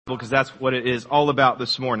because that's what it is all about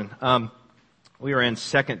this morning. We are in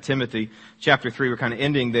 2 Timothy chapter 3. We're kind of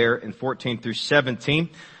ending there in 14 through 17.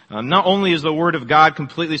 Not only is the Word of God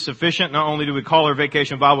completely sufficient, not only do we call our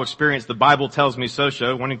Vacation Bible Experience The Bible Tells Me So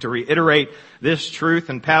Show, wanting to reiterate this truth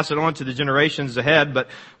and pass it on to the generations ahead, but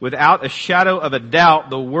without a shadow of a doubt,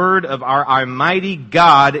 the Word of our Almighty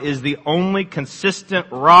God is the only consistent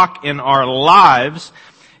rock in our lives,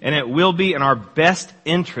 and it will be in our best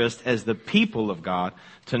interest as the people of God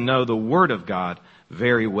to know the Word of God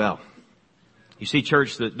very well. You see,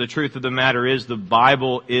 church, the truth of the matter is the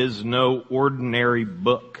Bible is no ordinary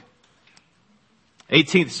book.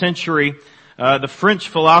 18th century, the French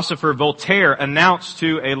philosopher Voltaire announced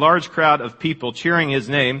to a large crowd of people cheering his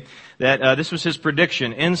name that this was his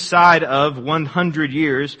prediction. Inside of 100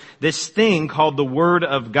 years, this thing called the Word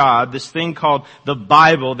of God, this thing called the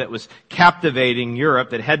Bible that was captivating Europe,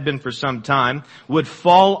 that had been for some time, would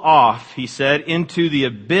fall off, he said, into the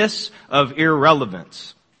abyss of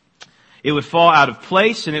irrelevance. It would fall out of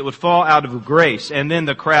place and it would fall out of grace. And then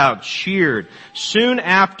the crowd cheered. Soon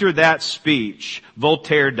after that speech,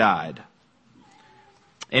 Voltaire died.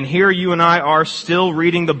 And here you and I are still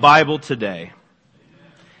reading the Bible today.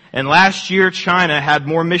 And last year China had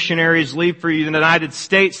more missionaries leave for the United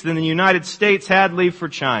States than the United States had leave for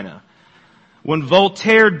China. When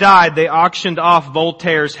Voltaire died, they auctioned off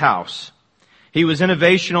Voltaire's house. He was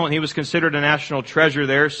innovational and he was considered a national treasure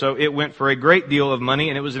there, so it went for a great deal of money,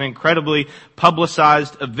 and it was an incredibly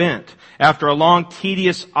publicized event. After a long,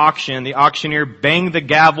 tedious auction, the auctioneer banged the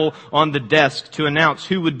gavel on the desk to announce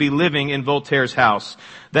who would be living in Voltaire's house.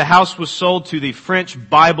 The house was sold to the French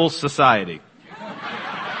Bible Society.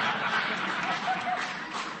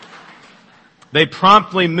 They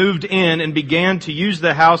promptly moved in and began to use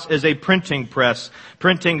the house as a printing press,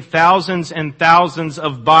 printing thousands and thousands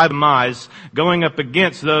of Bibles, going up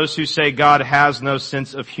against those who say God has no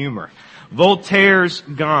sense of humor. Voltaire's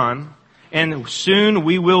gone, and soon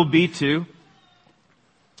we will be too.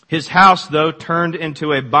 His house, though, turned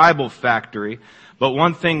into a Bible factory. But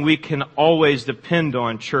one thing we can always depend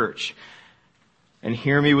on, church, and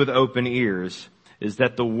hear me with open ears, is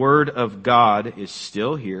that the Word of God is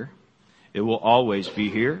still here. It will always be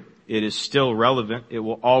here. It is still relevant. It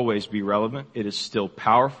will always be relevant. It is still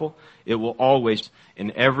powerful. It will always,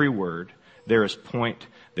 in every word, there is point,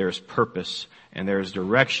 there is purpose, and there is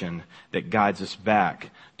direction that guides us back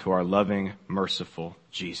to our loving, merciful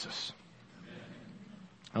Jesus.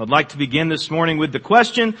 I would like to begin this morning with the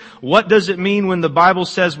question, what does it mean when the Bible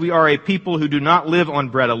says we are a people who do not live on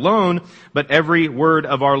bread alone, but every word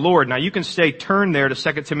of our Lord? Now you can stay turned there to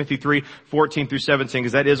 2 Timothy 3, 14 through 17,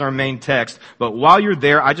 because that is our main text. But while you're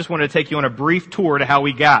there, I just want to take you on a brief tour to how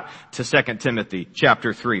we got to 2 Timothy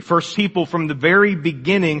chapter 3. First, people from the very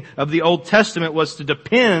beginning of the Old Testament was to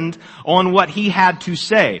depend on what he had to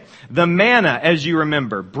say. The manna, as you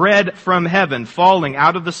remember, bread from heaven falling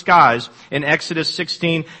out of the skies in Exodus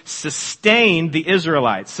 16, sustained the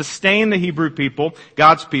Israelites, sustained the Hebrew people,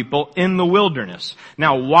 God's people, in the wilderness.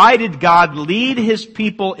 Now, why did God lead his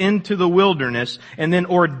people into the wilderness and then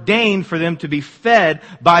ordain for them to be fed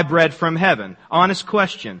by bread from heaven? Honest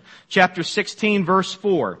question. Chapter 16, verse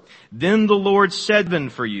 4. Then the Lord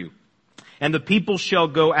said, for you, and the people shall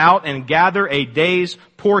go out and gather a day's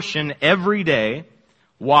portion every day.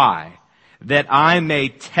 Why? That I may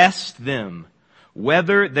test them,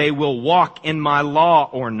 whether they will walk in my law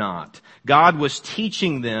or not. God was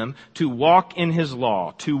teaching them to walk in his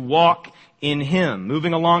law, to walk in him.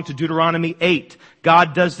 Moving along to Deuteronomy 8.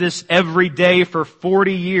 God does this every day for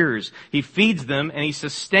 40 years. He feeds them and he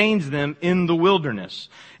sustains them in the wilderness.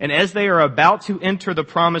 And as they are about to enter the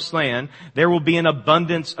promised land, there will be an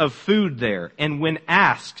abundance of food there. And when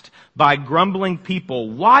asked by grumbling people,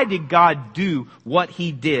 why did God do what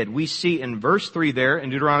he did? We see in verse 3 there in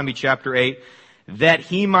Deuteronomy chapter 8, that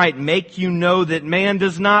he might make you know that man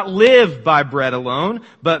does not live by bread alone,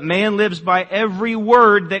 but man lives by every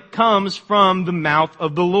word that comes from the mouth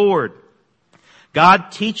of the Lord.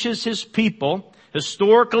 God teaches his people,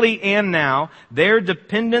 historically and now, their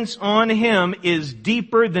dependence on him is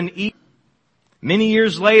deeper than many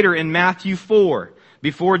years later in Matthew 4,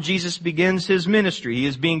 before Jesus begins his ministry, he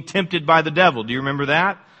is being tempted by the devil. Do you remember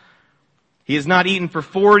that? He has not eaten for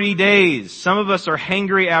 40 days. Some of us are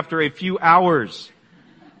hangry after a few hours.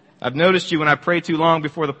 I've noticed you when I pray too long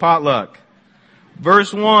before the potluck.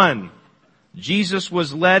 Verse 1, Jesus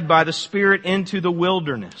was led by the Spirit into the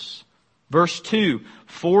wilderness. Verse 2,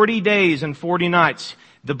 40 days and 40 nights.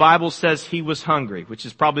 The Bible says he was hungry, which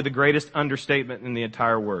is probably the greatest understatement in the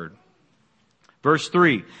entire word. Verse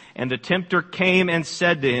 3, and the tempter came and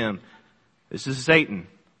said to him, this is Satan,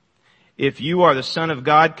 If you are the Son of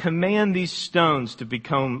God, command these stones to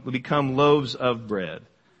become loaves of bread.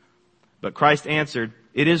 But Christ answered,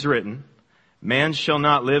 it is written, man shall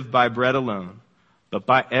not live by bread alone, but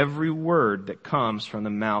by every word that comes from the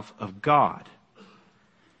mouth of God.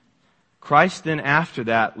 Christ then after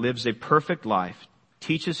that lives a perfect life,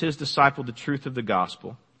 teaches his disciple the truth of the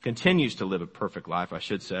gospel, continues to live a perfect life, I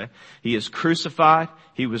should say. He is crucified,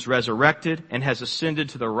 he was resurrected, and has ascended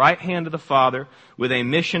to the right hand of the Father with a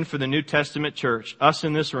mission for the New Testament church, us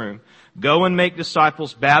in this room. Go and make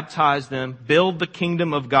disciples, baptize them, build the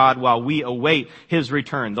kingdom of God while we await his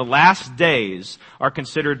return. The last days are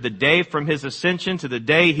considered the day from his ascension to the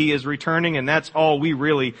day he is returning, and that's all we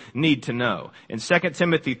really need to know. In 2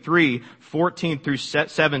 Timothy 3:14 through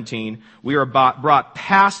 17, we are brought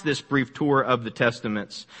past this brief tour of the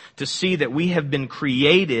Testaments to see that we have been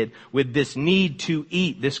created with this need to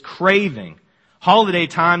eat, this craving. Holiday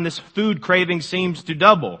time, this food craving seems to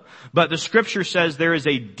double. But the scripture says there is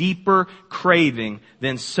a deeper craving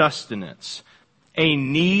than sustenance. A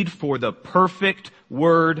need for the perfect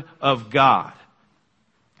word of God.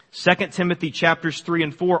 2 Timothy chapters 3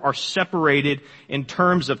 and 4 are separated in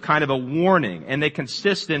terms of kind of a warning, and they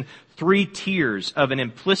consist in 3 tiers of an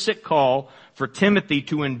implicit call for Timothy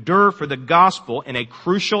to endure for the gospel in a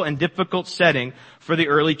crucial and difficult setting for the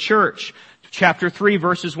early church. Chapter 3,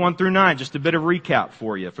 verses 1 through 9, just a bit of recap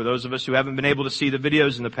for you, for those of us who haven't been able to see the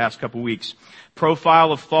videos in the past couple weeks.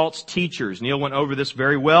 Profile of false teachers. Neil went over this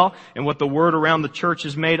very well, and what the word around the church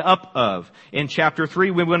is made up of. In chapter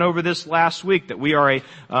 3, we went over this last week, that we are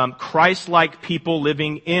a Christ-like people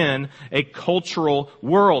living in a cultural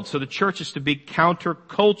world. So the church is to be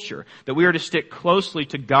counterculture, that we are to stick closely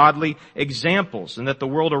to godly examples, and that the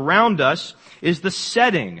world around us is the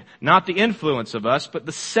setting, not the influence of us, but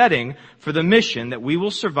the setting for the mission that we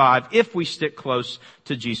will survive if we stick close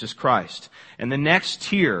to Jesus Christ. And the next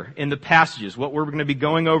tier in the passages, what we're going to be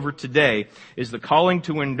going over today, is the calling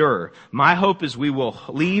to endure. My hope is we will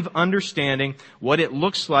leave understanding what it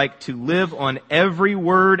looks like to live on every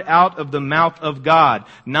word out of the mouth of God.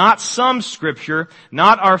 Not some scripture,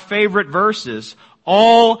 not our favorite verses,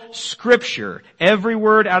 all scripture, every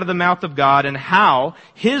word out of the mouth of God, and how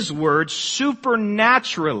his word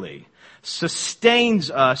supernaturally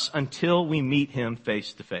sustains us until we meet him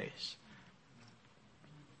face to face.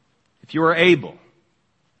 If you are able,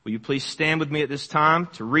 will you please stand with me at this time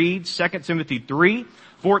to read 2 Timothy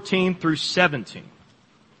 3:14 through 17.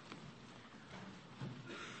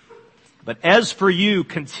 But as for you,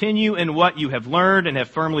 continue in what you have learned and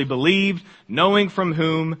have firmly believed, knowing from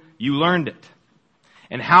whom you learned it,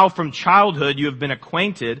 and how from childhood you have been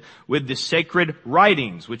acquainted with the sacred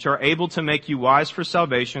writings, which are able to make you wise for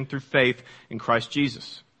salvation through faith in Christ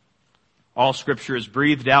Jesus. All scripture is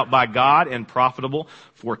breathed out by God and profitable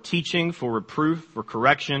for teaching, for reproof, for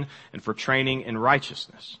correction, and for training in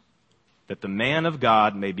righteousness, that the man of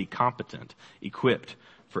God may be competent, equipped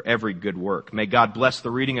for every good work. May God bless the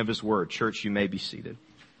reading of his word. Church, you may be seated.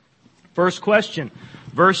 First question,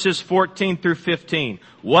 verses 14 through 15.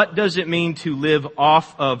 What does it mean to live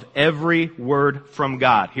off of every word from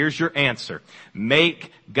God? Here's your answer.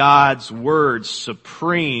 Make God's word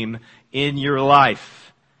supreme in your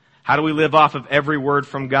life. How do we live off of every word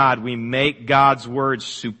from God? We make God's word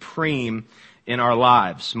supreme in our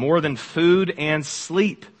lives. More than food and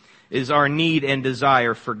sleep is our need and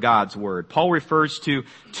desire for God's word. Paul refers to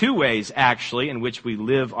 2 ways, actually, in which we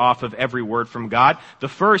live off of every word from God. The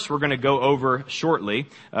first we're going to go over shortly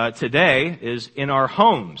today is in our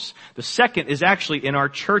homes. The second is actually in our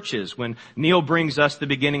churches. When Neil brings us the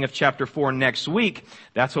beginning of chapter 4 next week,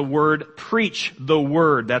 that's a word, preach the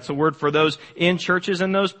word. That's a word for those in churches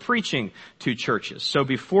and those preaching to churches. So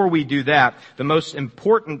before we do that, the most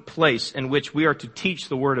important place in which we are to teach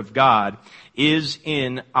the word of God is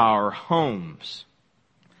in our homes.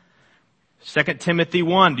 2 Timothy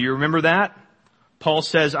 1, do you remember that? Paul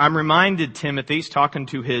says, I'm reminded, Timothy, he's talking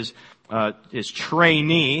to his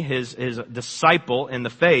trainee, his disciple in the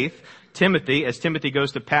faith, Timothy, as Timothy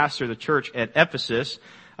goes to pastor the church at Ephesus.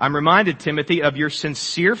 I'm reminded, Timothy, of your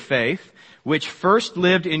sincere faith, which first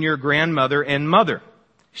lived in your grandmother and mother.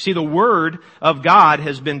 See, the word of God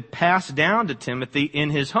has been passed down to Timothy in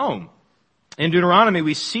his home. In Deuteronomy,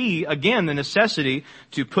 we see, again, the necessity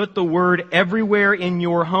to put the word everywhere in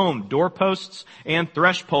your home, doorposts and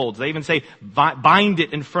thresholds. They even say, bind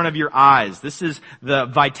it in front of your eyes. This is the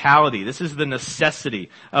vitality. This is the necessity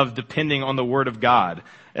of depending on the word of God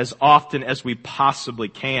as often as we possibly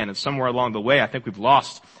can. And somewhere along the way, I think we've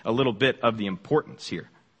lost a little bit of the importance here.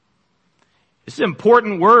 This is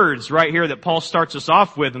important words right here that Paul starts us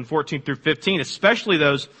off with in 14 through 15, especially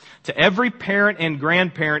those to every parent and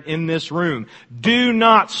grandparent in this room. Do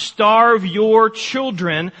not starve your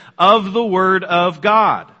children of the Word of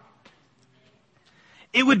God.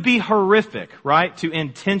 It would be horrific, right, to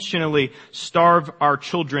intentionally starve our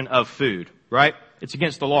children of food, right? It's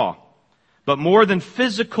against the law. But more than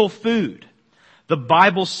physical food, the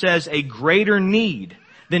Bible says a greater need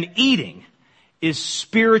than eating is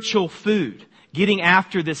spiritual food. Getting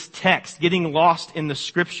after this text, getting lost in the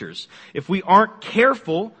Scriptures. If we aren't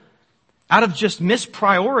careful, out of just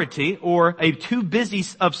mispriority or a too busy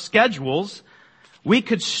of schedules, we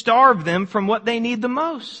could starve them from what they need the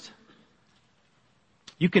most.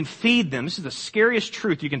 You can feed them. This is the scariest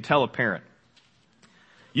truth you can tell a parent.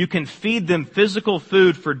 You can feed them physical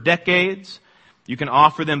food for decades. You can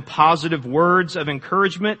offer them positive words of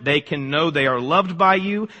encouragement. They can know they are loved by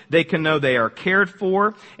you. They can know they are cared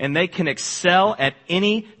for. And they can excel at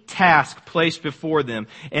any task placed before them.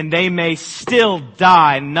 And they may still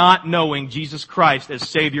die not knowing Jesus Christ as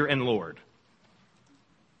Savior and Lord.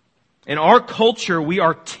 In our culture, we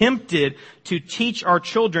are tempted to teach our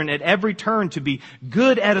children at every turn to be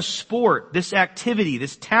good at a sport, this activity,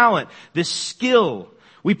 this talent, this skill.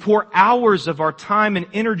 We pour hours of our time and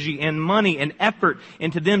energy and money and effort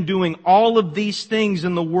into them doing all of these things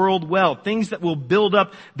in the world well. Things that will build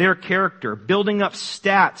up their character, building up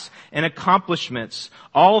stats and accomplishments.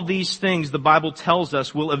 All of these things, the Bible tells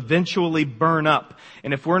us, will eventually burn up.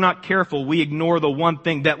 And if we're not careful, we ignore the one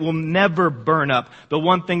thing that will never burn up. The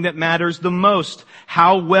one thing that matters the most.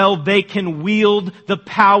 How well they can wield the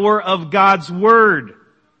power of God's Word.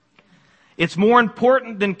 It's more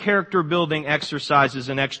important than character building exercises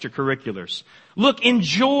and extracurriculars. Look,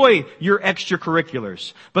 enjoy your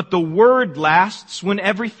extracurriculars. But the Word lasts when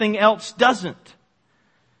everything else doesn't.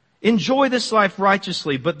 Enjoy this life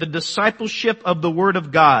righteously, but the discipleship of the Word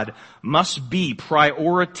of God must be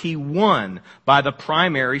priority one by the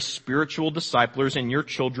primary spiritual disciplers in your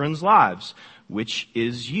children's lives, which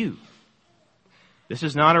is you. This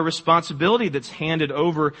is not a responsibility that's handed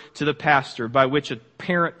over to the pastor by which a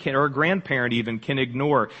parent can, or a grandparent even, can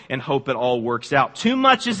ignore and hope it all works out. Too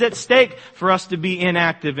much is at stake for us to be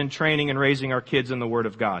inactive in training and raising our kids in the Word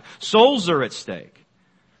of God. Souls are at stake.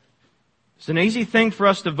 It's an easy thing for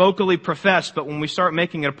us to vocally profess, but when we start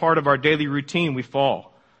making it a part of our daily routine, we fall.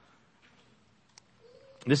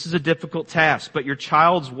 This is a difficult task, but your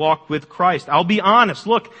child's walk with Christ. I'll be honest.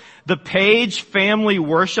 Look, the Page family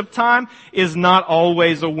worship time is not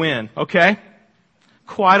always a win, okay?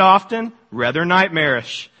 Quite often, rather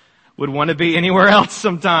nightmarish. Would want to be anywhere else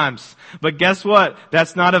sometimes. But guess what?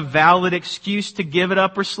 That's not a valid excuse to give it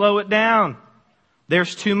up or slow it down.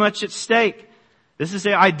 There's too much at stake. This is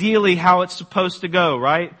ideally how it's supposed to go,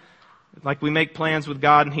 right? Like we make plans with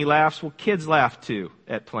God and He laughs. Well, kids laugh too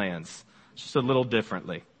at plans. Just a little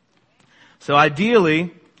differently. So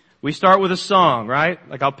ideally, we start with a song, right?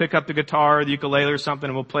 Like I'll pick up the guitar or the ukulele or something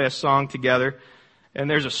and we'll play a song together. And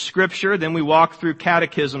there's a scripture. Then we walk through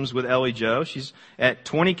catechisms with Ellie Jo. She's at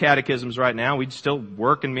 20 catechisms right now. We'd still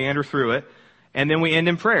work and meander through it. And then we end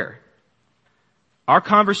in prayer. Our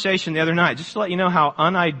conversation the other night, just to let you know how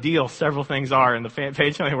unideal several things are in the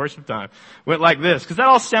Page Family worship time, went like this. Because that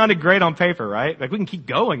all sounded great on paper, right? Like we can keep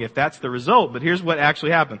going if that's the result. But here's what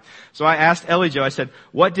actually happened. So I asked Ellie Jo, I said,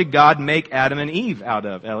 what did God make Adam and Eve out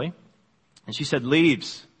of, Ellie? And she said,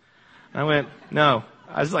 leaves. I went, no.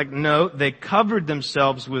 I was like, no, they covered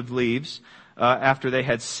themselves with leaves after they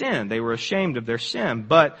had sinned. They were ashamed of their sin.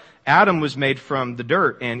 But Adam was made from the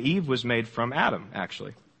dirt and Eve was made from Adam,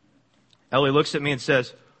 actually. Ellie looks at me and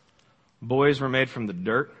says, boys were made from the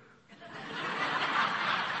dirt?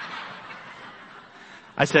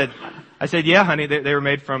 I said, yeah, honey, they were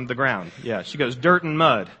made from the ground. Yeah. She goes, dirt and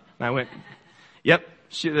mud. And I went, yep,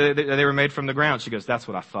 they were made from the ground. She goes, that's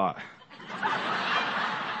what I thought.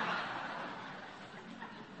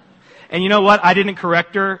 And you know what? I didn't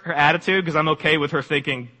correct her attitude because I'm okay with her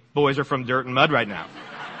thinking boys are from dirt and mud right now.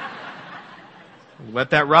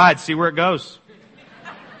 Let that ride, see where it goes.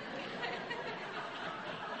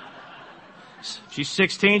 She's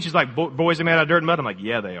 16. She's like, boys are made out of dirt and mud. I'm like,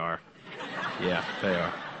 yeah, they are. Yeah, they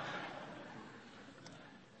are.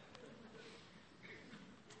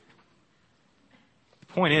 The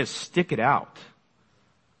point is, stick it out.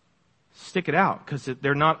 Stick it out, because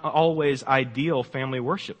they're not always ideal family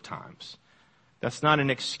worship times. That's not an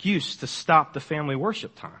excuse to stop the family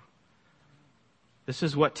worship time. This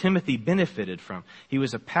is what Timothy benefited from. He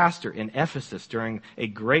was a pastor in Ephesus during a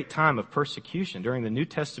great time of persecution during the New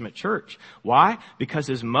Testament church. Why? Because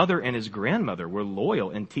his mother and his grandmother were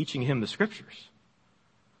loyal in teaching him the scriptures.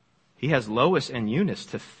 He has Lois and Eunice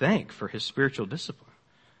to thank for his spiritual discipline.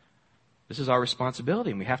 This is our responsibility,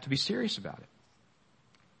 and we have to be serious about it.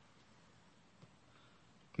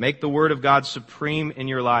 Make the Word of God supreme in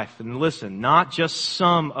your life. And listen, not just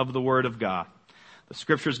some of the Word of God. The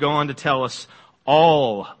Scriptures go on to tell us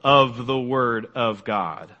all of the Word of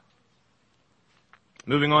God.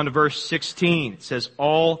 Moving on to verse 16, it says,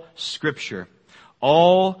 all Scripture,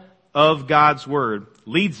 all of God's Word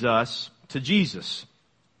leads us to Jesus.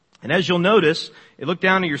 And as you'll notice, look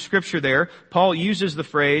down at your scripture there, Paul uses the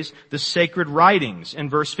phrase, the sacred writings in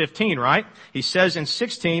verse 15, right? He says in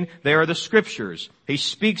 16, they are the scriptures. He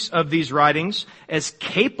speaks of these writings as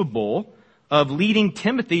capable of leading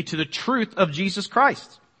Timothy to the truth of Jesus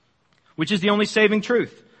Christ, which is the only saving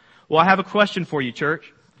truth. Well, I have a question for you,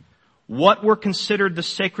 church. What were considered the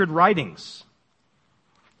sacred writings?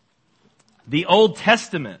 The Old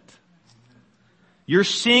Testament. You're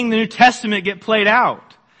seeing the New Testament get played out.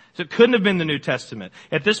 So it couldn't have been the New Testament.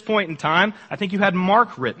 At this point in time, I think you had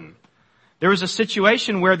Mark written. There was a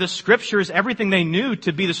situation where the Scriptures, everything they knew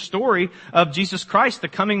to be the story of Jesus Christ, the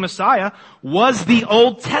coming Messiah, was the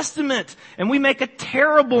Old Testament. And we make a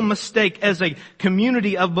terrible mistake as a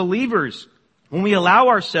community of believers when we allow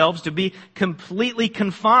ourselves to be completely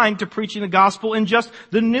confined to preaching the gospel in just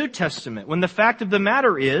the New Testament. When the fact of the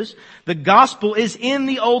matter is, the gospel is in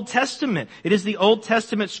the Old Testament. It is the Old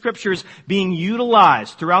Testament scriptures being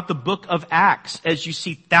utilized throughout the book of Acts as you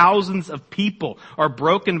see thousands of people are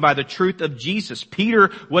broken by the truth of Jesus. Peter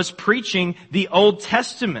was preaching the Old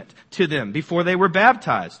Testament to them before they were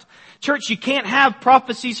baptized. Church, you can't have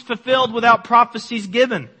prophecies fulfilled without prophecies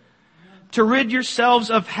given. To rid yourselves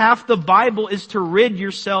of half the Bible is to rid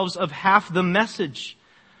yourselves of half the message.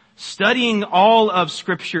 Studying all of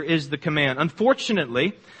Scripture is the command.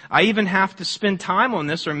 Unfortunately, I even have to spend time on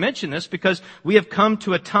this or mention this because we have come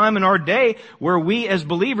to a time in our day where we as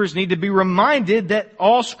believers need to be reminded that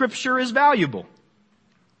all Scripture is valuable.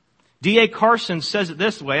 D.A. Carson says it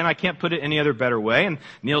this way, and I can't put it any other better way, and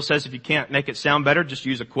Neil says if you can't make it sound better, just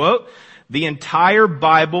use a quote. The entire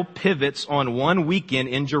Bible pivots on one weekend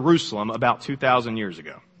in Jerusalem about 2,000 years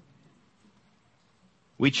ago.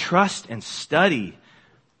 We trust and study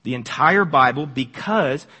the entire Bible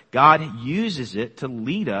because God uses it to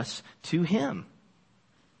lead us to Him.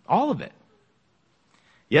 All of it.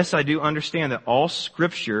 Yes, I do understand that all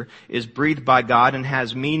Scripture is breathed by God and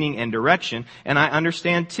has meaning and direction. And I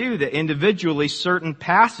understand too that individually certain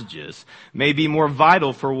passages may be more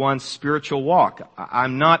vital for one's spiritual walk.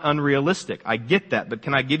 I'm not unrealistic. I get that. But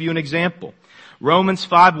can I give you an example? Romans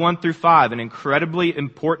 5:1-5, an incredibly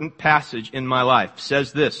important passage in my life,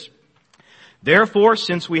 says this. Therefore,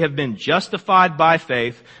 since we have been justified by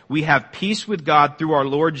faith, we have peace with God through our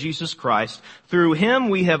Lord Jesus Christ. Through Him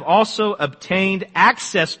we have also obtained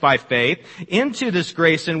access by faith into this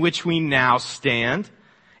grace in which we now stand.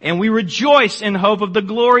 And we rejoice in hope of the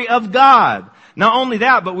glory of God. Not only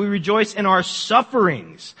that, but we rejoice in our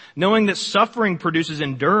sufferings, knowing that suffering produces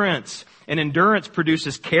endurance. And endurance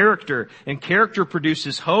produces character, and character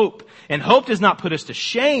produces hope. And hope does not put us to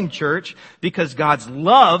shame, church, because God's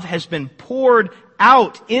love has been poured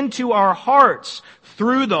out into our hearts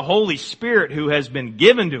through the Holy Spirit who has been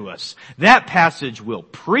given to us. That passage will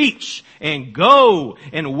preach and go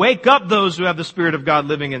and wake up those who have the Spirit of God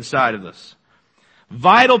living inside of us.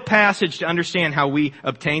 Vital passage to understand how we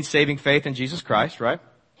obtain saving faith in Jesus Christ, right?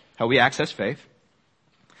 How we access faith.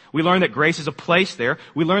 We learn that grace is a place there.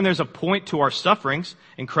 We learn there's a point to our sufferings.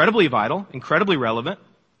 Incredibly vital, incredibly relevant.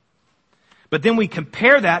 But then we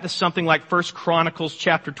compare that to something like 1 Chronicles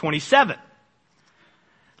chapter 27,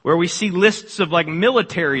 where we see lists of like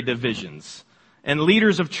military divisions and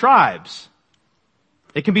leaders of tribes.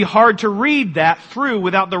 It can be hard to read that through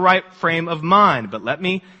without the right frame of mind. But let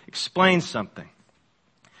me explain something.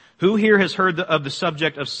 Who here has heard of the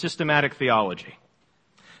subject of systematic theology?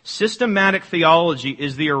 Systematic theology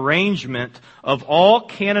is the arrangement of all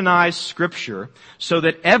canonized Scripture so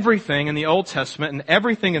that everything in the Old Testament and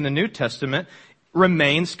everything in the New Testament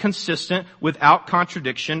remains consistent without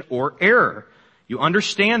contradiction or error. You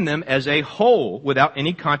understand them as a whole without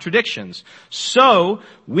any contradictions. So,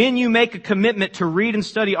 when you make a commitment to read and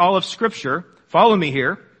study all of Scripture, follow me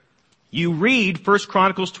here, you read 1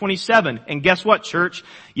 Chronicles 27, and guess what, church?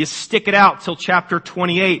 You stick it out till chapter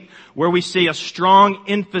 28, where we see a strong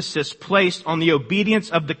emphasis placed on the obedience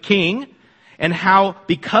of the king and how,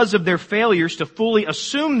 because of their failures to fully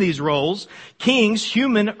assume these roles, kings,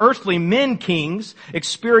 human, earthly men kings,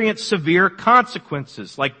 experience severe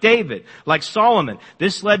consequences, like David, like Solomon.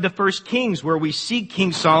 This led to 1 Kings, where we see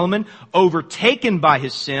King Solomon overtaken by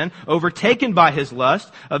his sin, overtaken by his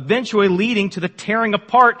lust, eventually leading to the tearing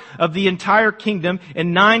apart of the entire kingdom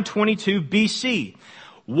in 922 BC.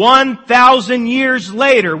 1,000 years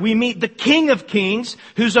later, we meet the King of Kings,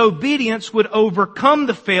 whose obedience would overcome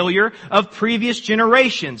the failure of previous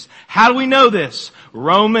generations. How do we know this?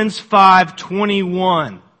 Romans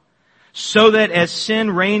 5:21. So that as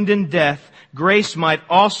sin reigned in death, grace might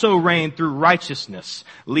also reign through righteousness,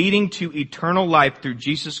 leading to eternal life through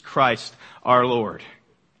Jesus Christ our Lord.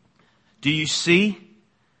 Do you see?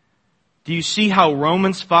 Do you see how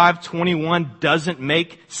Romans 5:21 doesn't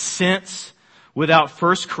make sense without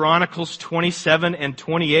 1 Chronicles 27 and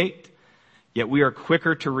 28? Yet we are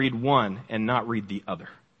quicker to read one and not read the other.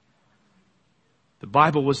 The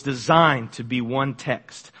Bible was designed to be one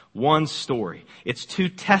text, one story. It's two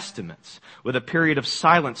testaments with a period of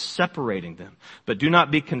silence separating them. But do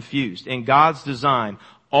not be confused. In God's design,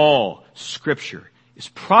 all Scripture is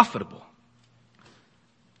profitable.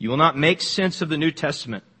 You will not make sense of the New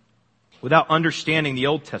Testament without understanding the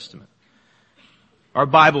Old Testament. Our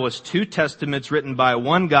Bible is two testaments written by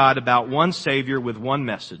one God about one Savior with one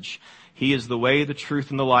message. He is the way, the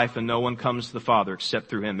truth, and the life, and no one comes to the Father except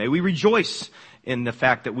through Him. May we rejoice in the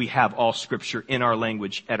fact that we have all Scripture in our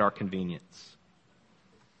language at our convenience.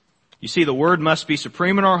 You see, the Word must be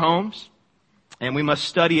supreme in our homes, and we must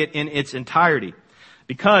study it in its entirety.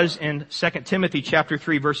 Because in 2 Timothy chapter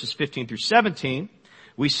 3, verses 15 through 17,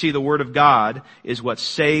 we see the Word of God is what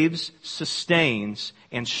saves, sustains,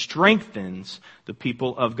 and strengthens the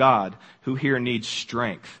people of God who here need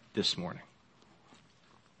strength this morning.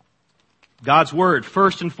 God's Word,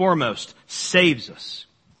 first and foremost, saves us.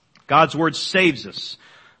 God's Word saves us.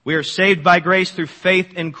 We are saved by grace through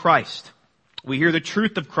faith in Christ. We hear the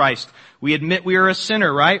truth of Christ. We admit we are a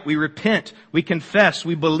sinner, right? We repent, we confess,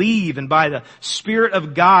 we believe, and by the Spirit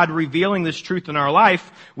of God revealing this truth in our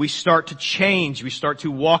life, we start to change. We start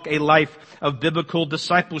to walk a life of biblical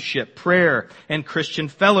discipleship, prayer, and Christian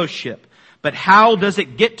fellowship. But how does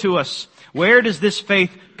it get to us? Where does this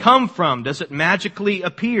faith come from? Does it magically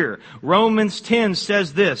appear? Romans 10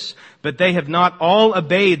 says this, but they have not all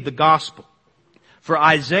obeyed the gospel. For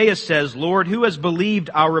Isaiah says, Lord, who has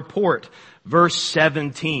believed our report? Verse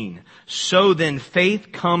 17, so then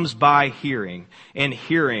faith comes by hearing, and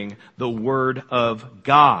hearing the word of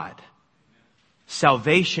God.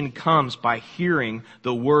 Salvation comes by hearing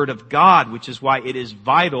the word of God, which is why it is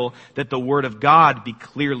vital that the word of God be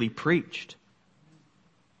clearly preached.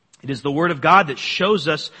 It is the Word of God that shows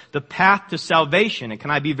us the path to salvation. And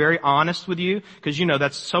can I be very honest with you? Because you know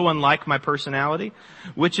that's so unlike my personality.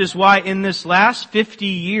 Which is why in this last 50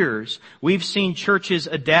 years, we've seen churches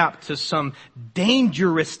adapt to some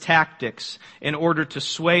dangerous tactics in order to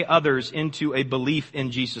sway others into a belief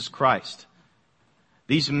in Jesus Christ.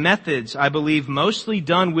 These methods, I believe, mostly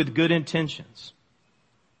done with good intentions.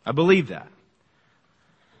 I believe that.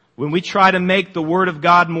 When we try to make the Word of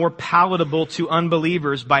God more palatable to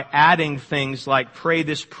unbelievers by adding things like pray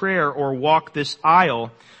this prayer or walk this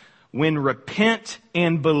aisle, when repent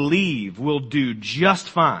and believe will do just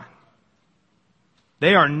fine.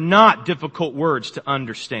 They are not difficult words to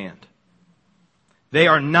understand. They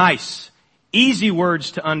are nice, easy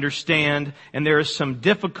words to understand, and there is some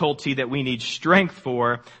difficulty that we need strength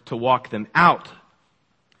for to walk them out.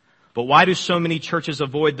 But why do so many churches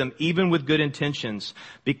avoid them even with good intentions?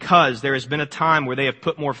 Because there has been a time where they have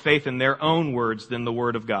put more faith in their own words than the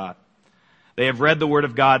Word of God. They have read the Word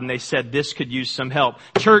of God and they said, this could use some help.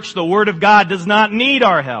 Church, the Word of God does not need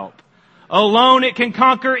our help. Alone it can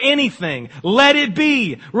conquer anything. Let it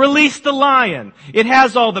be. Release the lion. It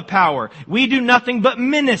has all the power. We do nothing but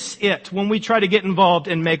menace it when we try to get involved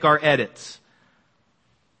and make our edits.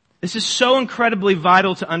 This is so incredibly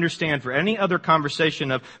vital to understand for any other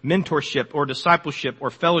conversation of mentorship or discipleship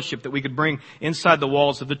or fellowship that we could bring inside the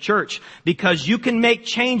walls of the church. Because you can make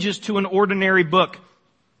changes to an ordinary book.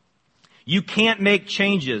 You can't make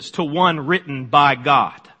changes to one written by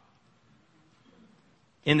God.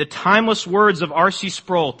 In the timeless words of R.C.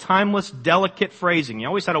 Sproul, timeless, delicate phrasing. He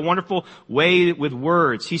always had a wonderful way with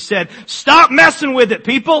words. He said, stop messing with it,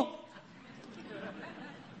 people!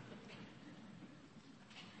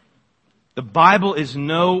 The Bible is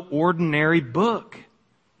no ordinary book.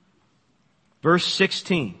 Verse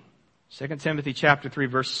 16, 2 Timothy chapter 3,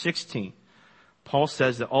 verse 16. Paul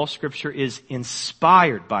says that all Scripture is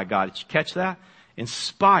inspired by God. Did you catch that?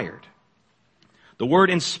 Inspired. The word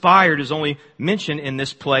inspired is only mentioned in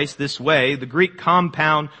this place this way. The Greek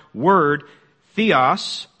compound word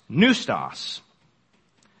Theos, pneustos.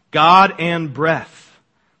 God and breath.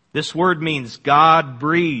 This word means God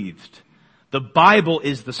breathed. The Bible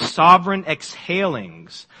is the sovereign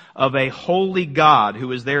exhalings of a holy God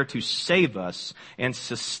who is there to save us and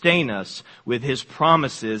sustain us with His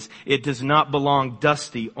promises. It does not belong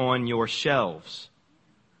dusty on your shelves.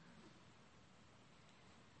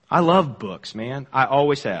 I love books, man. I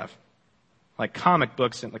always have. Like comic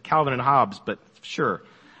books and like Calvin and Hobbes, but sure.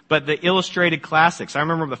 But the illustrated classics. I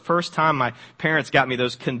remember the first time my parents got me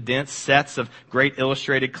those condensed sets of great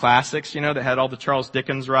illustrated classics, that had all the Charles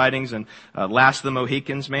Dickens writings and Last of the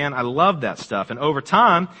Mohicans, man. I love that stuff. And over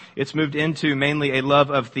time, it's moved into mainly a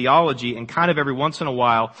love of theology and kind of every once in a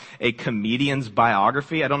while, a comedian's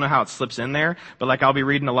biography. I don't know how it slips in there, but like I'll be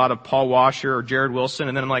reading a lot of Paul Washer or Jared Wilson,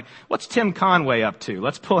 and then I'm like, what's Tim Conway up to?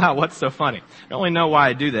 Let's pull out what's so funny. I don't really know why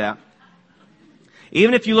I do that.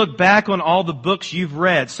 Even if you look back on all the books you've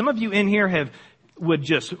read, some of you in here would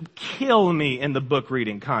just kill me in the book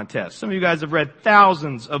reading contest. Some of you guys have read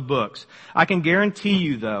thousands of books. I can guarantee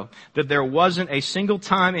you, though, that there wasn't a single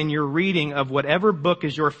time in your reading of whatever book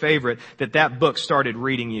is your favorite that book started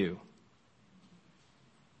reading you.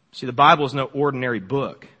 See, the Bible is no ordinary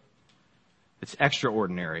book. It's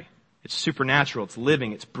extraordinary. It's supernatural. It's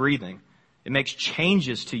living. It's breathing. It makes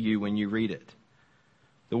changes to you when you read it.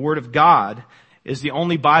 The Word of God is the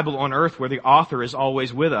only Bible on earth where the author is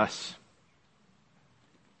always with us.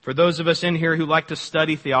 For those of us in here who like to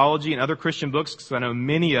study theology and other Christian books, because I know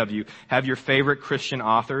many of you have your favorite Christian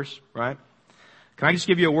authors, right? Can I just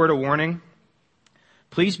give you a word of warning?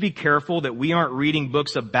 Please be careful that we aren't reading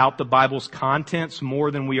books about the Bible's contents more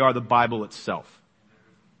than we are the Bible itself.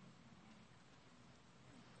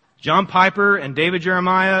 John Piper and David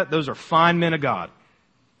Jeremiah, those are fine men of God.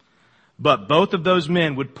 But both of those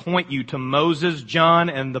men would point you to Moses, John,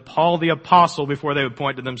 and Paul the Apostle before they would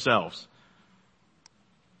point to themselves.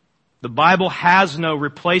 The Bible has no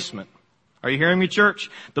replacement. Are you hearing me, church?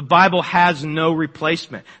 The Bible has no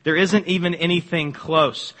replacement. There isn't even anything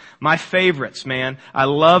close. My favorites, man. I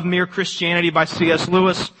love Mere Christianity by C.S.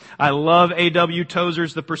 Lewis. I love A.W.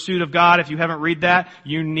 Tozer's The Pursuit of God. If you haven't read that,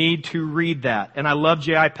 you need to read that. And I love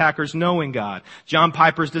J.I. Packer's Knowing God. John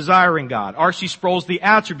Piper's Desiring God. R.C. Sproul's The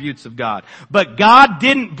Attributes of God. But God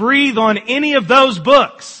didn't breathe on any of those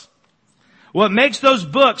books. What makes those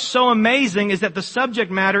books so amazing is that the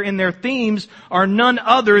subject matter in their themes are none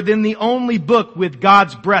other than the only book with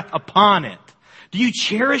God's breath upon it. Do you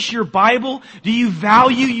cherish your Bible? Do you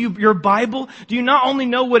value your Bible? Do you not only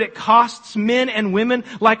know what it costs men and women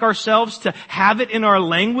like ourselves to have it in our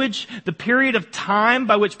language? The period of time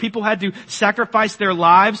by which people had to sacrifice their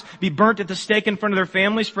lives, be burnt at the stake in front of their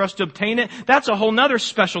families for us to obtain it? That's a whole nother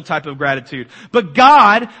special type of gratitude. But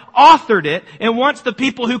God authored it and wants the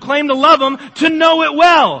people who claim to love Him to know it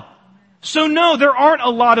well. So no, there aren't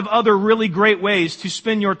a lot of other really great ways to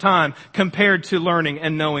spend your time compared to learning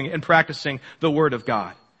and knowing and practicing the Word of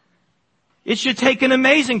God. It should take an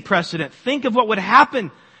amazing precedent. Think of what would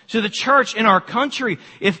happen to the church in our country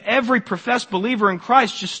if every professed believer in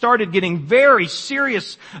Christ just started getting very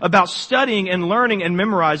serious about studying and learning and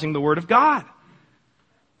memorizing the Word of God.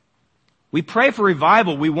 We pray for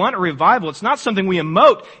revival. We want a revival. It's not something we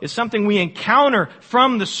emote. It's something we encounter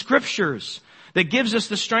from the Scriptures that gives us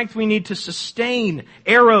the strength we need to sustain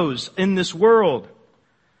arrows in this world.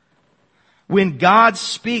 When God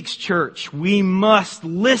speaks, church, we must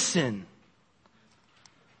listen.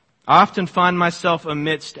 I often find myself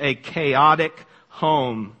amidst a chaotic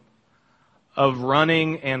home of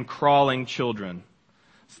running and crawling children.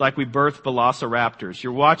 It's like we birthed velociraptors.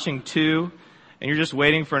 You're watching two, and you're just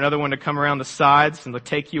waiting for another one to come around the sides and to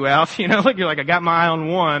take you out. You're like, I got my eye on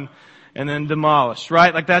one, and then demolished,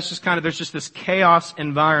 right? Like that's just there's just this chaos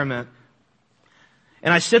environment.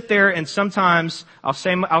 And I sit there and sometimes I'll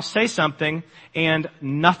say something and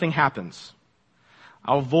nothing happens.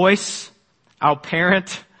 I'll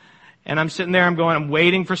parent, and I'm sitting there, I'm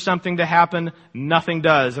waiting for something to happen, nothing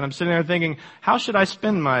does. And I'm sitting there thinking, how should I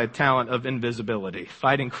spend my talent of invisibility?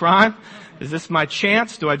 Fighting crime? Is this my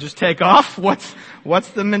chance? Do I just take off? What's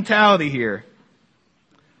the mentality here?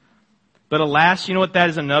 But alas, you know what that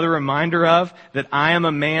is another reminder of? That I am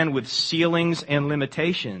a man with ceilings and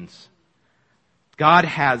limitations. God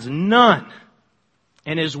has none.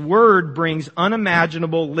 And His Word brings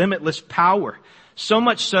unimaginable, limitless power. So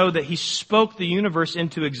much so that He spoke the universe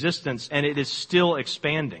into existence and it is still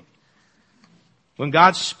expanding. When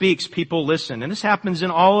God speaks, people listen. And this happens in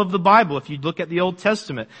all of the Bible. If you look at the Old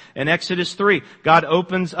Testament, in Exodus 3, God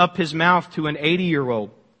opens up His mouth to an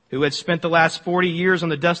 80-year-old. who had spent the last 40 years on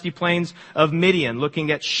the dusty plains of Midian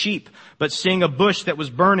looking at sheep, but seeing a bush that was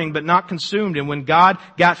burning but not consumed. And when God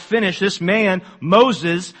got finished, this man,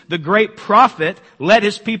 Moses, the great prophet, led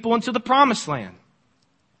his people into the promised land.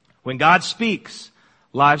 When God speaks,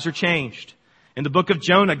 lives are changed. In the book of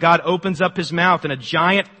Jonah, God opens up his mouth and a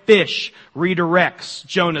giant fish redirects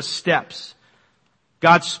Jonah's steps.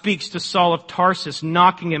 God speaks to Saul of Tarsus,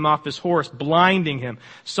 knocking him off his horse, blinding him.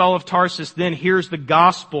 Saul of Tarsus then hears the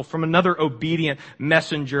gospel from another obedient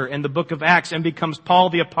messenger in the book of Acts and becomes Paul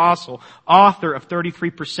the Apostle, author of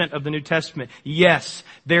 33% of the New Testament. Yes,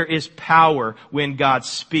 there is power when God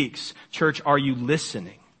speaks. Church, are you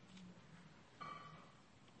listening?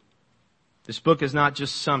 This book is not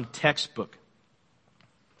just some textbook.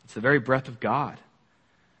 It's the very breath of God.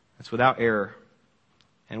 It's without error.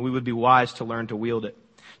 And we would be wise to learn to wield it.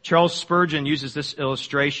 Charles Spurgeon uses this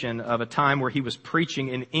illustration of a time where he was preaching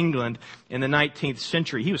in England in the 19th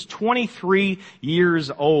century. He was 23 years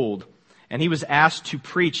old, and he was asked to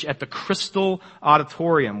preach at the Crystal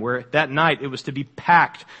Auditorium, where that night it was to be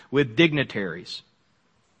packed with dignitaries.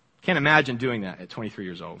 Can't imagine doing that at 23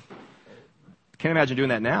 years old. Can't imagine doing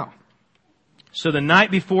that now. So the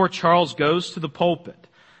night before Charles goes to the pulpit,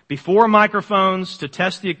 before microphones to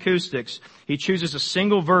test the acoustics, he chooses a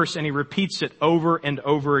single verse and he repeats it over and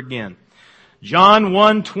over again. John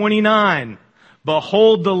 1:29,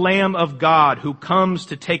 behold the Lamb of God who comes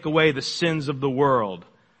to take away the sins of the world.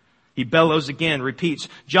 He bellows again, repeats,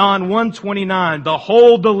 John 1:29,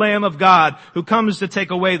 behold the Lamb of God who comes to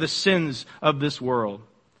take away the sins of this world.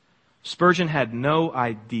 Spurgeon had no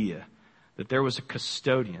idea that there was a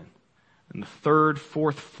custodian on the third,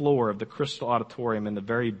 fourth floor of the Crystal Auditorium in the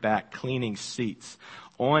very back, cleaning seats,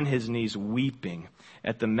 on his knees weeping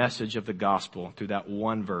at the message of the gospel through that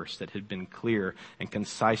one verse that had been clear and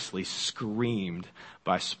concisely screamed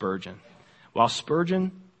by Spurgeon. While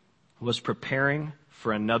Spurgeon was preparing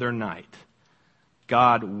for another night,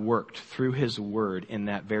 God worked through his word in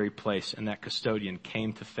that very place, and that custodian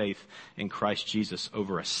came to faith in Christ Jesus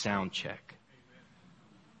over a sound check.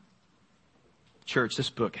 Church, this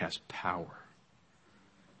book has power.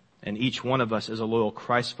 And each one of us as a loyal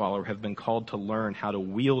Christ follower have been called to learn how to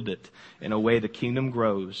wield it in a way the kingdom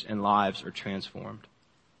grows and lives are transformed.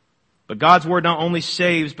 But God's word not only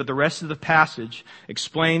saves, but the rest of the passage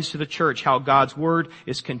explains to the church how God's word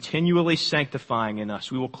is continually sanctifying in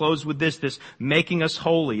us. We will close with this making us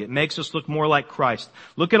holy. It makes us look more like Christ.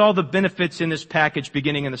 Look at all the benefits in this package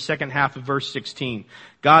beginning in the second half of verse 16.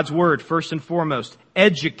 God's word, first and foremost,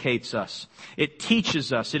 educates us. It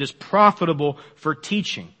teaches us. It is profitable for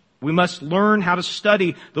teaching. We must learn how to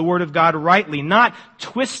study the Word of God rightly, not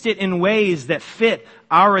twist it in ways that fit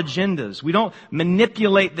our agendas. We don't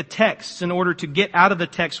manipulate the texts in order to get out of the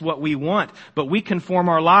text what we want, but we conform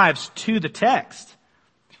our lives to the text.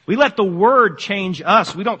 We let the Word change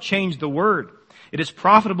us. We don't change the Word. It is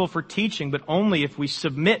profitable for teaching, but only if we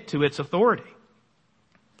submit to its authority.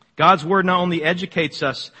 God's Word not only educates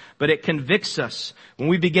us, but it convicts us. When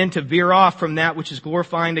we begin to veer off from that which is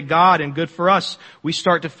glorifying to God and good for us, we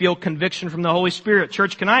start to feel conviction from the Holy Spirit.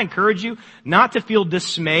 Church, can I encourage you not to feel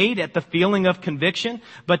dismayed at the feeling of conviction,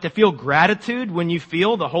 but to feel gratitude when you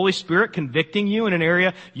feel the Holy Spirit convicting you in an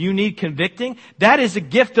area you need convicting? That is a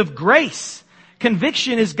gift of grace.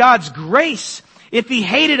 Conviction is God's grace. If He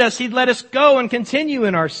hated us, He'd let us go and continue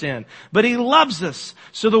in our sin. But He loves us,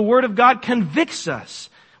 so the Word of God convicts us.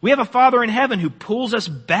 We have a Father in heaven who pulls us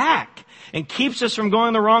back and keeps us from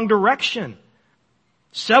going the wrong direction.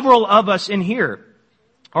 Several of us in here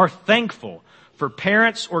are thankful for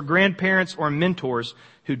parents or grandparents or mentors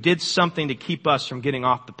who did something to keep us from getting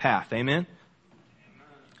off the path. Amen?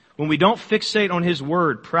 When we don't fixate on His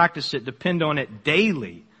Word, practice it, depend on it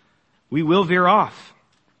daily, we will veer off.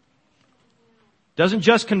 Doesn't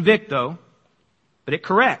just convict though, but it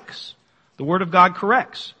corrects. The Word of God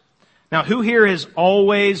corrects. Now, who here has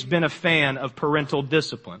always been a fan of parental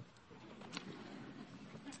discipline?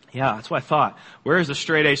 Yeah, that's what I thought. Where is the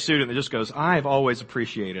straight A student that just goes, I've always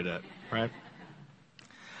appreciated it, right?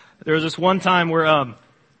 There was this one time where,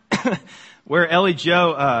 where Ellie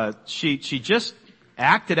Jo, she just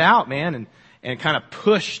acted out, man, and kind of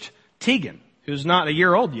pushed Tegan, who's not a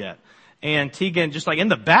year old yet. And Tegan just like in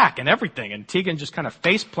the back and everything. And Tegan just kind of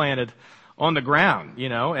face planted on the ground, you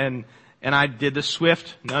know, and I did the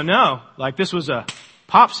swift, no, like this was a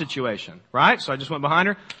pop situation, right? So I just went behind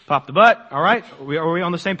her, popped the butt. All right. Are we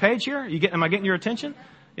on the same page here? Am I getting your attention?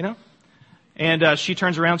 You know? And, she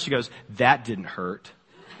turns around, she goes, that didn't hurt.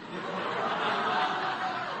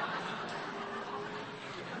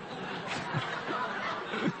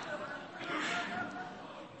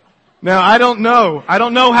 Now, I don't know. I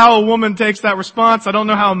don't know how a woman takes that response. I don't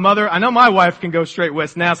know how a mother, I know my wife can go straight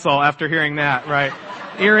West Nassau after hearing that, right?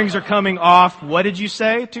 Earrings are coming off. What did you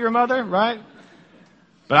say to your mother, right?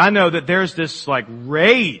 But I know that there's this like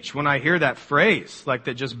rage when I hear that phrase, like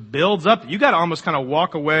that just builds up. You gotta almost kind of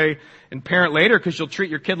walk away and parent later because you'll treat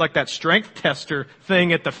your kid like that strength tester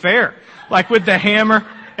thing at the fair. Like with the hammer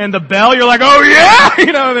and the bell, you're like, oh yeah!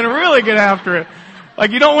 You know, and then really get after it.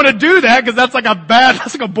 Like you don't want to do that because that's like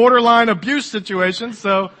a borderline abuse situation.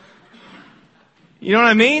 So, you know what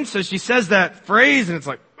I mean? So she says that phrase and it's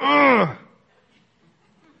like, ugh.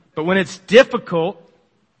 But when it's difficult,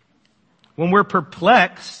 when we're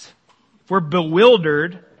perplexed, if we're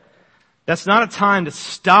bewildered, that's not a time to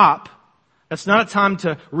stop. That's not a time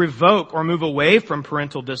to revoke or move away from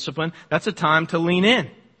parental discipline. That's a time to lean in.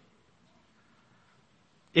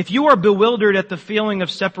 If you are bewildered at the feeling of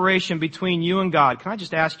separation between you and God, can I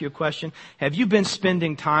just ask you a question? Have you been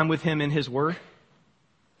spending time with Him in His Word?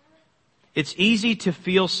 It's easy to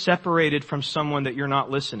feel separated from someone that you're not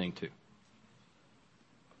listening to.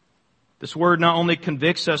 This Word not only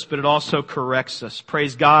convicts us, but it also corrects us.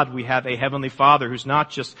 Praise God, we have a Heavenly Father who's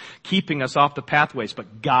not just keeping us off the pathways,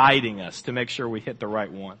 but guiding us to make sure we hit the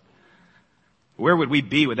right one. Where would we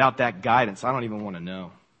be without that guidance? I don't even want to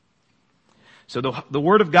know. So the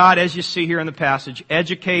Word of God, as you see here in the passage,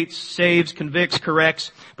 educates, saves, convicts,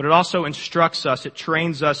 corrects, but it also instructs us. It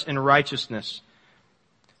trains us in righteousness.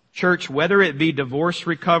 Church, whether it be divorce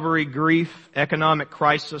recovery, grief, economic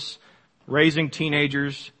crisis, raising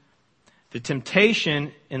teenagers, the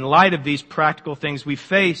temptation in light of these practical things we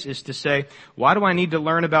face is to say, why do I need to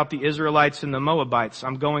learn about the Israelites and the Moabites?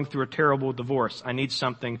 I'm going through a terrible divorce. I need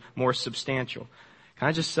something more substantial. Can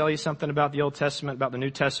I just tell you something about the Old Testament, about the New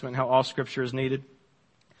Testament, how all Scripture is needed?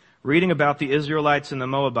 Reading about the Israelites and the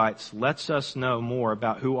Moabites lets us know more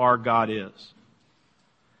about who our God is.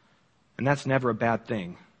 And that's never a bad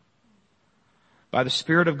thing. By the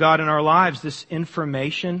Spirit of God in our lives, this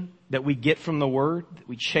information that we get from the Word, that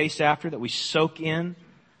we chase after, that we soak in,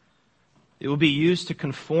 it will be used to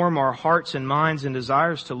conform our hearts and minds and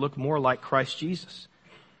desires to look more like Christ Jesus.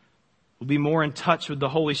 We'll be more in touch with the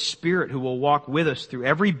Holy Spirit who will walk with us through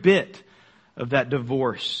every bit of that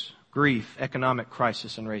divorce, grief, economic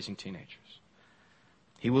crisis, and raising teenagers.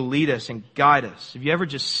 He will lead us and guide us. Have you ever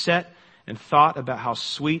just sat and thought about how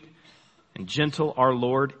sweet and gentle our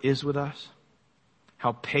Lord is with us?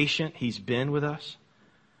 How patient He's been with us?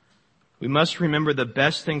 We must remember the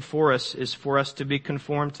best thing for us is for us to be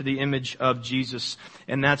conformed to the image of Jesus.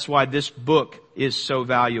 And that's why this book is so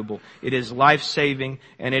valuable. It is life-saving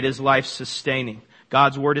and it is life-sustaining.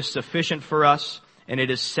 God's Word is sufficient for us and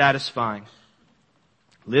it is satisfying.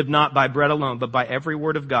 Live not by bread alone, but by every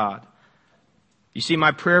word of God. You see,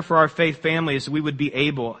 my prayer for our faith family is we would be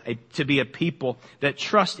able to be a people that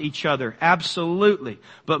trust each other. Absolutely.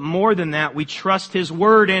 But more than that, we trust His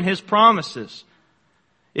Word and His promises.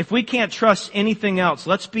 If we can't trust anything else,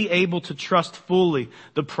 let's be able to trust fully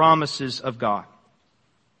the promises of God.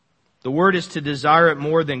 The Word is to desire it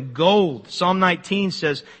more than gold. Psalm 19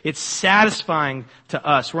 says it's satisfying to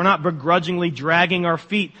us. We're not begrudgingly dragging our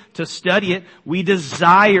feet to study it. We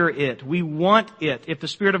desire it. We want it. If the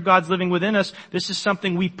Spirit of God's living within us, this is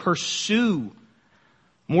something we pursue.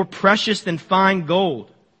 More precious than fine gold.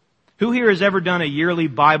 Who here has ever done a yearly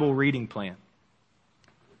Bible reading plan?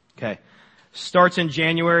 Okay. Starts in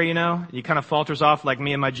January, you know. He kind of falters off like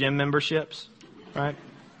me and my gym memberships, right?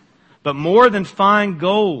 But more than fine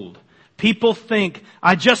gold. People think,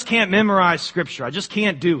 I just can't memorize Scripture. I just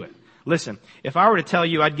can't do it. Listen, if I were to tell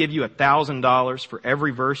you I'd give you $1,000 for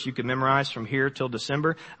every verse you could memorize from here till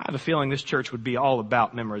December, I have a feeling this church would be all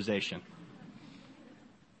about memorization.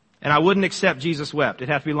 And I wouldn't accept Jesus wept. It'd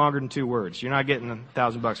have to be longer than 2 words. You're not getting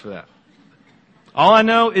 $1,000 for that. All I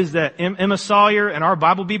know is that Emma Sawyer and our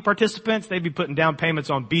Bible Bee participants, they'd be putting down payments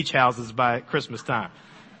on beach houses by Christmas time.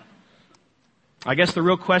 I guess the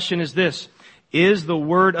real question is this. Is the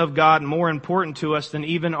Word of God more important to us than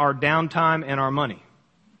even our downtime and our money?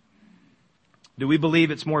 Do we believe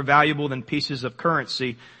it's more valuable than pieces of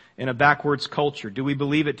currency in a backwards culture? Do we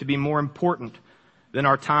believe it to be more important than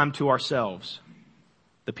our time to ourselves?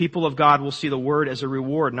 The people of God will see the Word as a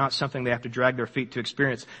reward, not something they have to drag their feet to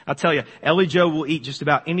experience. I'll tell you, Ellie Jo will eat just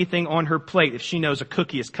about anything on her plate if she knows a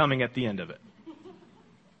cookie is coming at the end of it.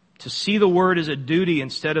 To see the Word as a duty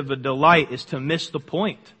instead of a delight is to miss the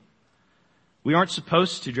point. We aren't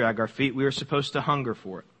supposed to drag our feet. We are supposed to hunger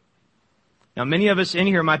for it. Now, many of us in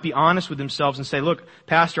here might be honest with themselves and say, look,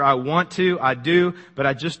 Pastor, I want to, I do, but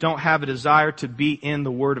I just don't have a desire to be in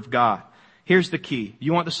the Word of God. Here's the key.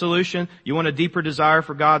 You want the solution? You want a deeper desire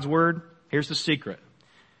for God's Word? Here's the secret.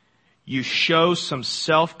 you show some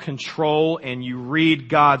self-control and you read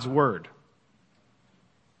God's Word.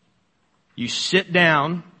 You sit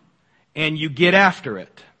down and you get after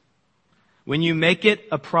it. When you make it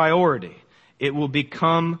a priority, it will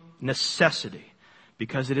become necessity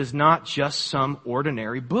because it is not just some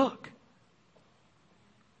ordinary book.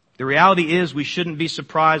 The reality is we shouldn't be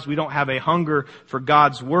surprised we don't have a hunger for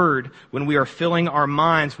God's Word when we are filling our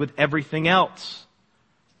minds with everything else.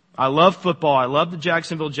 I love football. I love the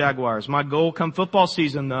Jacksonville Jaguars. My goal come football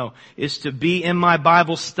season, though, is to be in my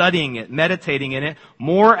Bible studying it, meditating in it,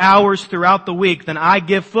 more hours throughout the week than I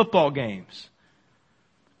give football games.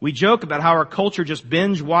 We joke about how our culture just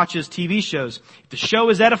binge watches TV shows. If the show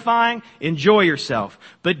is edifying, enjoy yourself.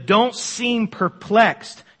 But don't seem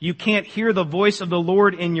perplexed. You can't hear the voice of the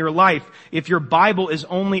Lord in your life if your Bible is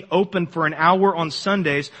only open for an hour on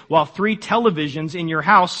Sundays while 3 televisions in your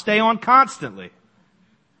house stay on constantly.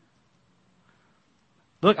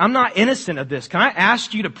 Look, I'm not innocent of this. Can I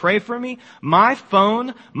ask you to pray for me? My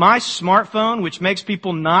phone, my smartphone, which makes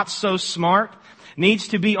people not so smart, needs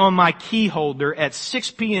to be on my key holder at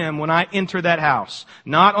 6 p.m. when I enter that house.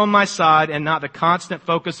 Not on my side and not the constant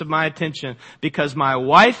focus of my attention, because my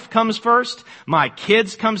wife comes first, my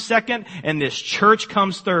kids come second, and this church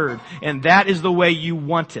comes third. And that is the way you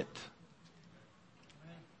want it.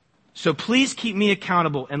 So please keep me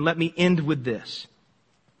accountable and let me end with this.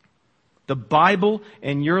 The Bible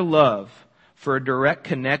and your love for a direct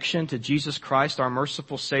connection to Jesus Christ, our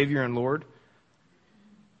merciful Savior and Lord,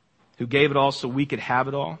 who gave it all so we could have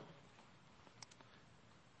it all,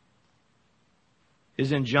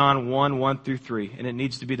 is in John 1:1-3, and it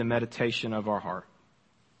needs to be the meditation of our heart.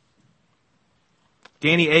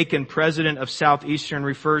 Danny Akin, president of Southeastern,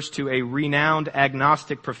 refers to a renowned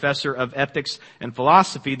agnostic professor of ethics and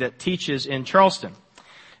philosophy that teaches in Charleston.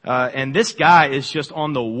 And this guy is just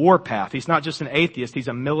on the warpath. He's not just an atheist, he's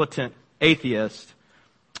a militant atheist.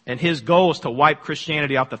 And his goal is to wipe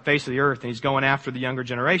Christianity off the face of the earth, and he's going after the younger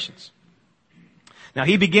generations. Now,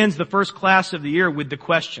 he begins the first class of the year with the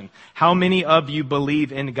question, how many of you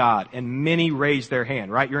believe in God? And many raise their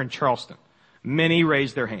hand, right? You're in Charleston. Many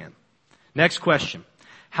raise their hand. Next question.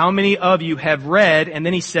 How many of you have read, and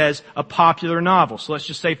then he says, a popular novel? So let's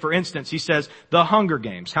just say, for instance, he says, The Hunger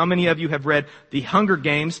Games. How many of you have read The Hunger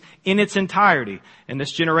Games in its entirety? And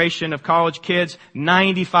this generation of college kids,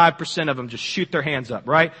 95% of them just shoot their hands up,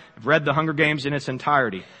 right? Have read The Hunger Games in its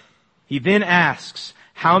entirety. He then asks,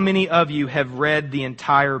 how many of you have read the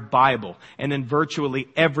entire Bible? And then virtually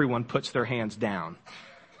everyone puts their hands down.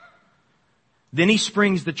 Then he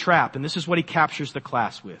springs the trap, and this is what he captures the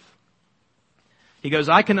class with. He goes,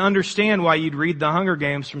 I can understand why you'd read The Hunger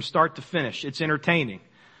Games from start to finish. It's entertaining.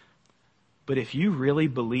 But if you really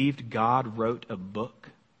believed God wrote a book,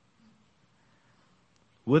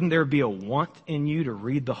 wouldn't there be a want in you to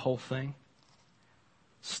read the whole thing?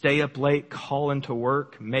 Stay up late, call into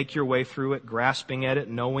work, make your way through it, grasping at it,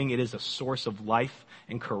 knowing it is a source of life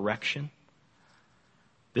and correction.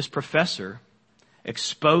 This professor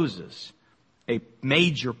exposes a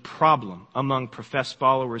major problem among professed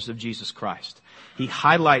followers of Jesus Christ. He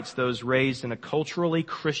highlights those raised in a culturally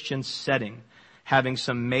Christian setting, having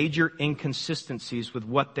some major inconsistencies with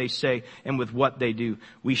what they say and with what they do.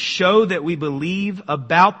 We show that we believe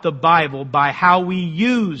about the Bible by how we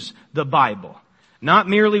use the Bible, not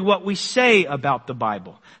merely what we say about the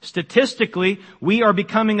Bible. Statistically, we are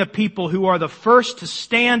becoming a people who are the first to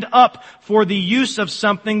stand up for the use of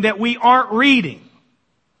something that we aren't reading.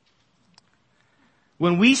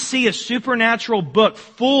 When we see a supernatural book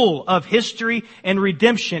full of history and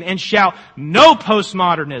redemption and shout, no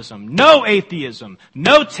postmodernism, no atheism,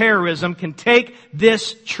 no terrorism can take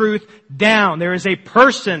this truth down. There is a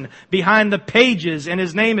person behind the pages, and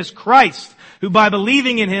his name is Christ, who by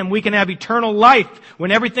believing in him we can have eternal life.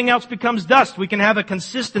 When everything else becomes dust, we can have a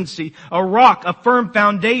consistency, a rock, a firm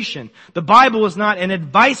foundation. The Bible is not an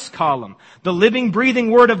advice column. The living, breathing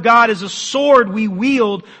Word of God is a sword we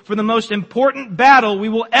wield for the most important battle we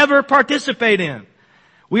will ever participate in.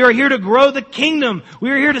 We are here to grow the kingdom. We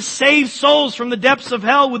are here to save souls from the depths of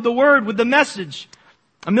hell with the Word, with the message.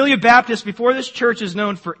 Amelia Baptist, before this church is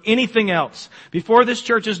known for anything else, before this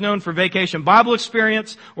church is known for Vacation Bible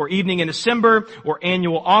Experience or Evening in December or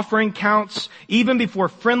annual offering counts, even before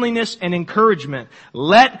friendliness and encouragement,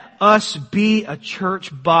 let us be a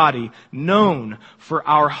church body known for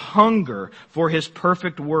our hunger for His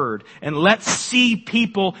perfect Word. And let's see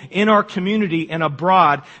people in our community and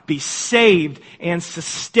abroad be saved and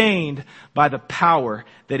sustained by the power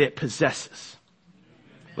that it possesses.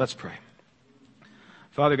 Let's pray.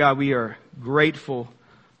 Father God, we are grateful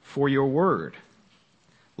for your word.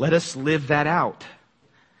 Let us live that out.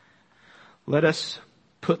 Let us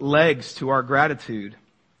put legs to our gratitude.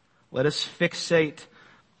 Let us fixate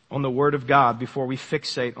on the Word of God before we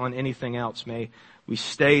fixate on anything else. May we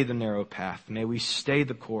stay the narrow path. May we stay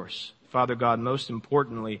the course. Father God, most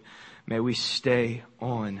importantly, may we stay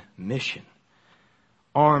on mission,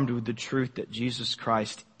 armed with the truth that Jesus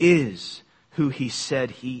Christ is who He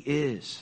said He is.